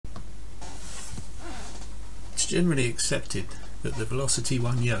generally accepted that the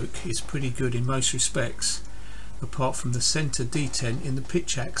VelocityOne yoke is pretty good in most respects, apart from the centre detent in the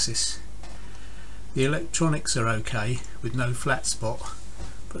pitch axis. The electronics are okay with no flat spot,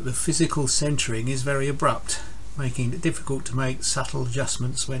 but the physical centering is very abrupt, making it difficult to make subtle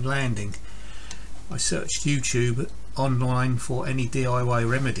adjustments when landing. I searched YouTube online for any DIY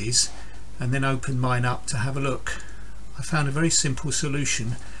remedies and then opened mine up to have a look. I found a very simple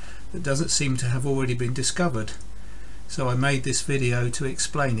solution that doesn't seem to have already been discovered, so I made this video to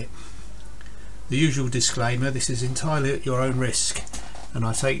explain it. The usual disclaimer: this is entirely at your own risk, and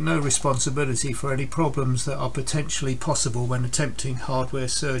I take no responsibility for any problems that are potentially possible when attempting hardware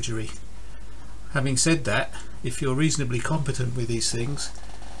surgery. Having said that, if you're reasonably competent with these things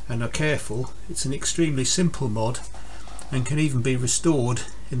and are careful, it's an extremely simple mod and can even be restored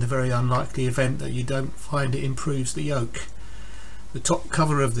in the very unlikely event that you don't find it improves the yoke. The top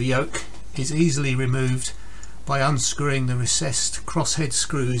cover of the yoke is easily removed by unscrewing the recessed crosshead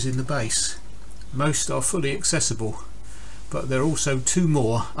screws in the base. Most are fully accessible, but there are also two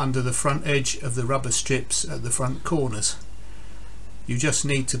more under the front edge of the rubber strips at the front corners. You just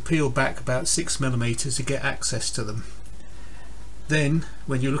need to peel back about 6mm to get access to them. Then,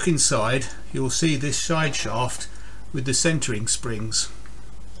 when you look inside, you'll see this side shaft with the centering springs.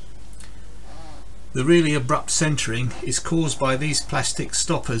 The really abrupt centering is caused by these plastic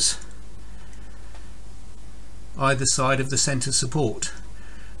stoppers either side of the center support.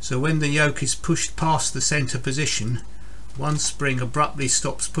 So when the yoke is pushed past the center position, one spring abruptly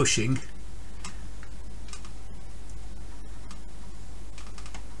stops pushing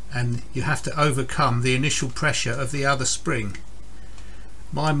and you have to overcome the initial pressure of the other spring.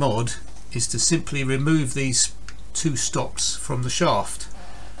 My mod is to simply remove these two stops from the shaft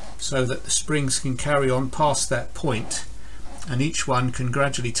so that the springs can carry on past that point and each one can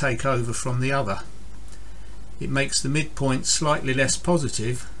gradually take over from the other. It makes the midpoint slightly less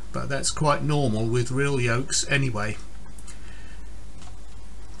positive, but that's quite normal with real yokes anyway.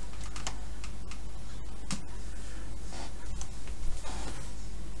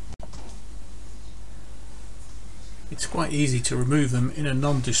 It's quite easy to remove them in a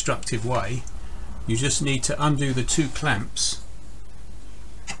non-destructive way. You just need to undo the two clamps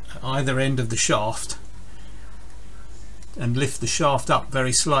at either end of the shaft and lift the shaft up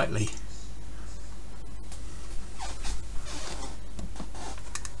very slightly.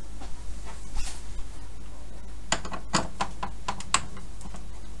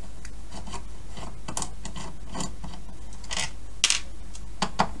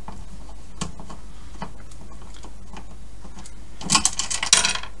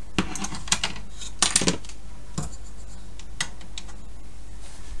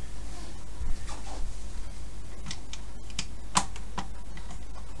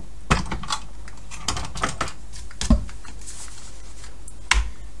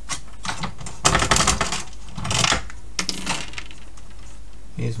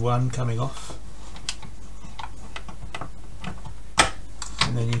 Here's one coming off,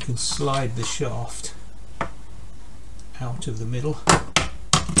 and then you can slide the shaft out of the middle,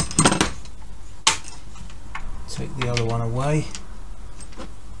 take the other one away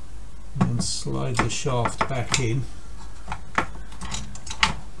and then slide the shaft back in.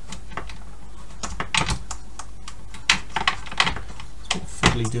 It's a bit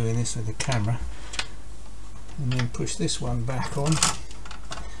fiddly doing this with the camera, and then push this one back on.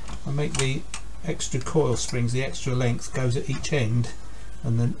 I make the extra coil springs, the extra length goes at each end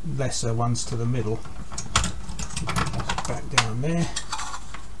and the lesser ones to the middle. Back down there.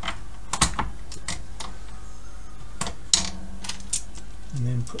 And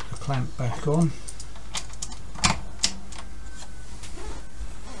then put the clamp back on.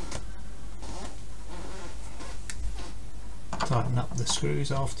 Tighten up the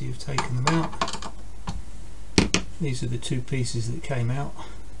screws after you've taken them out. These are the two pieces that came out.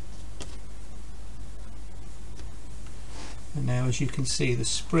 And now, as you can see, the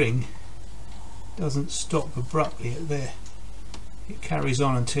spring doesn't stop abruptly at there. It carries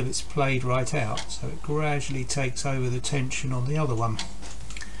on until it's played right out, so it gradually takes over the tension on the other one.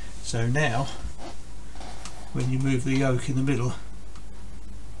 So now, when you move the yoke in the middle,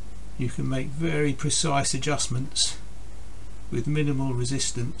 you can make very precise adjustments with minimal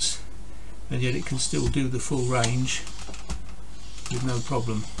resistance, and yet it can still do the full range with no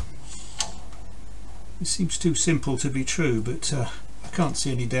problem. It seems too simple to be true, but I can't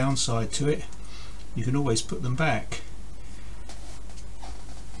see any downside to it. You can always put them back.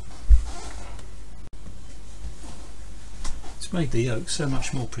 It's made the yoke so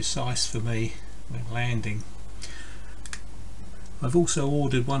much more precise for me when landing. I've also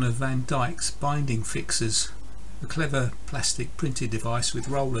ordered one of Van Dyke's binding fixers a clever plastic printed device with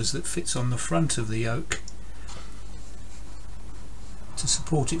rollers that fits on the front of the yoke to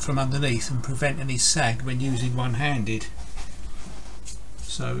support it from underneath and prevent any sag when using one-handed.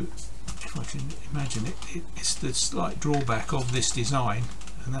 So if I can imagine it, it's the slight drawback of this design,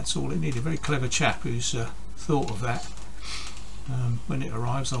 and that's all it needed. A very clever chap who's thought of that. When it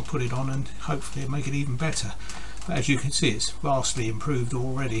arrives I'll put it on and hopefully it'll make it even better. But as you can see, it's vastly improved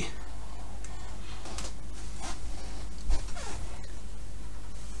already.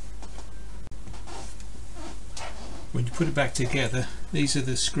 When you put it back together, these are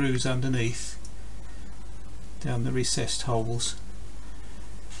the screws underneath, down the recessed holes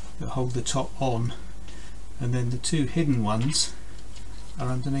that hold the top on, and then the two hidden ones are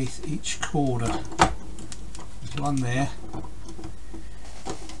underneath each corner. There's one there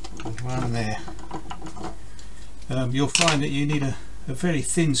and one there. You'll find that you need a very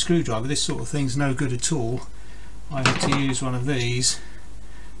thin screwdriver. This sort of thing's no good at all. I had to use one of these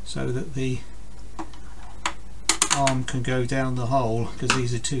so that the arm can go down the hole, because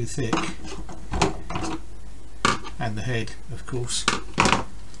these are too thick, and the head of course,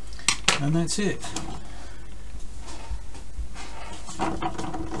 and that's it.